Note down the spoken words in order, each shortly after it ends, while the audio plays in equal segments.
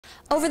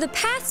Over the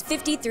past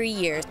 53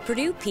 years,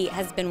 Purdue Pete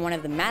has been one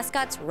of the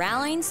mascots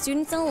rallying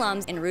students and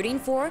alums and rooting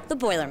for the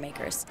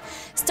Boilermakers.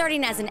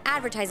 Starting as an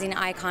advertising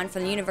icon for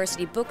the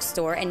university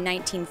bookstore in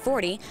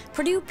 1940,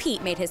 Purdue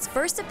Pete made his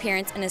first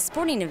appearance in a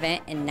sporting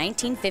event in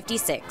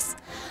 1956.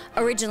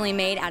 Originally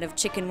made out of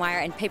chicken wire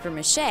and paper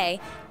mache,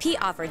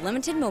 Pete offered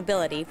limited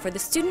mobility for the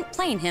student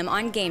playing him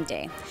on game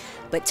day.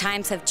 But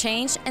times have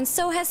changed, and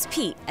so has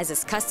Pete, as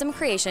his custom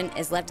creation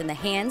is left in the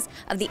hands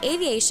of the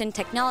Aviation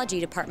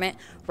Technology Department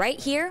right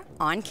here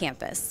on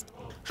campus.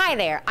 Hi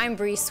there, I'm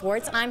Bree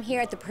Swartz, and I'm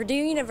here at the Purdue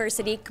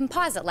University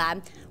Composite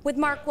Lab with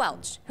Mark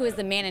Welch, who is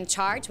the man in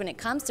charge when it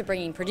comes to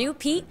bringing Purdue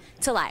Pete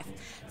to life.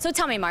 So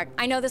tell me, Mark,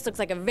 I know this looks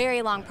like a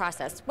very long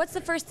process. What's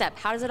the first step?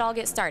 How does it all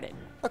get started?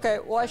 Okay,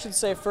 well, I should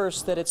say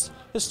first that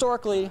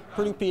historically,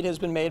 Purdue Pete has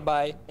been made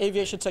by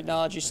aviation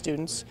technology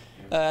students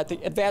at the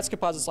Advanced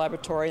Composites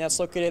Laboratory, and that's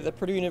located at the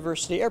Purdue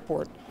University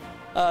Airport.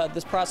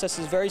 This process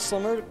is very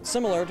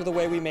similar to the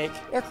way we make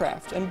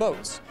aircraft and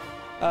boats,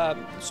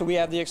 so we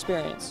have the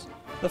experience.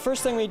 The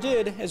first thing we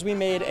did is we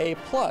made a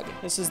plug.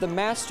 This is the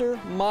master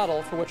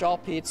model for which all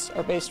Petes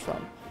are based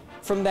from.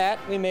 From that,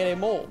 we made a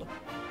mold.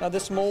 Now,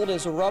 this mold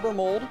is a rubber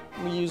mold.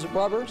 We use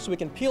rubber so we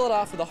can peel it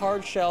off of the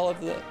hard shell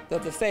of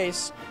the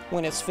face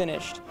when it's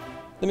finished.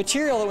 The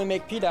material that we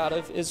make Pete out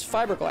of is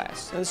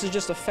fiberglass, and this is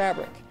just a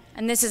fabric.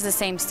 And this is the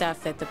same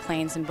stuff that the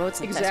planes and boats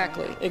and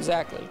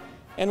Exactly.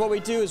 And what we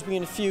do is we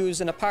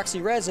infuse an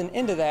epoxy resin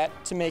into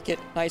that to make it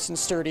nice and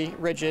sturdy,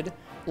 rigid,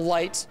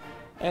 light,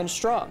 and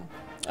strong.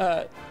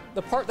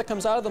 The part that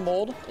comes out of the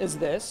mold is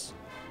this,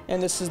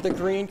 and this is the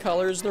green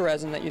color is the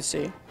resin that you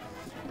see.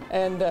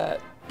 And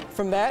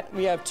from that,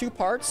 we have two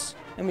parts,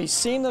 and we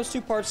seam those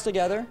two parts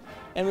together,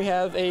 and we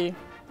have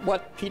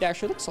what Pete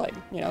actually looks like.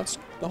 You know, it's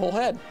the whole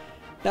head.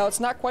 Now,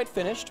 it's not quite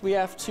finished. We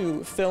have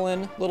to fill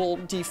in little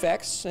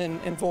defects and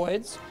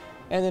voids,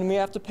 and then we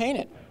have to paint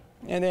it.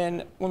 And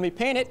then when we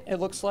paint it, it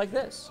looks like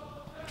this.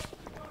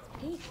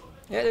 Pete.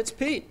 Yeah, it's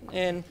Pete.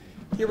 And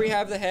here we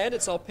have the head.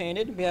 It's all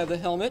painted. We have the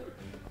helmet.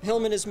 The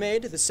helmet is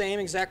made the same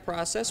exact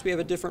process. We have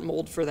a different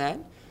mold for that.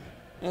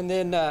 And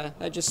then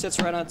that just sits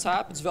right on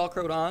top. It's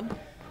Velcroed on.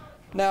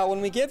 Now,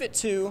 when we give it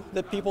to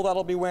the people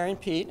that'll be wearing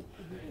Pete,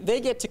 they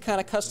get to kind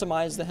of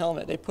customize the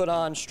helmet. They put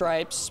on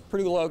stripes,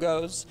 Purdue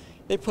logos.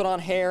 They put on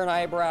hair and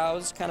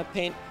eyebrows, kind of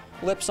paint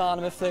lips on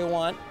them if they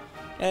want.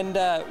 And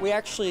we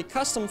actually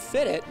custom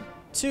fit it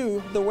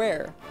to the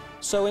wearer.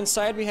 So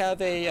inside we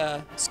have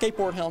a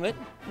skateboard helmet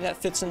that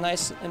fits in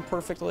nice and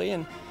perfectly,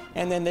 and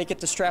then they get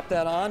to strap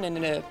that on,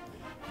 and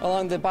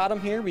along the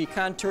bottom here we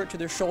contour it to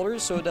their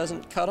shoulders so it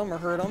doesn't cut them or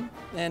hurt them,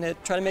 and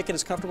try to make it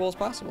as comfortable as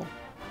possible.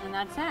 And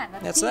that's that.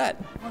 That's that.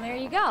 Well, there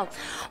you go.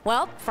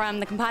 Well, from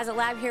the Composite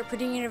Lab here at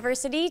Purdue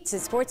University to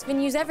sports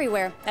venues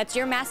everywhere, that's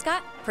your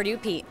mascot, Purdue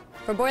Pete.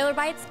 For Boiler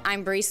Bytes,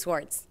 I'm Bree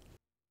Swartz.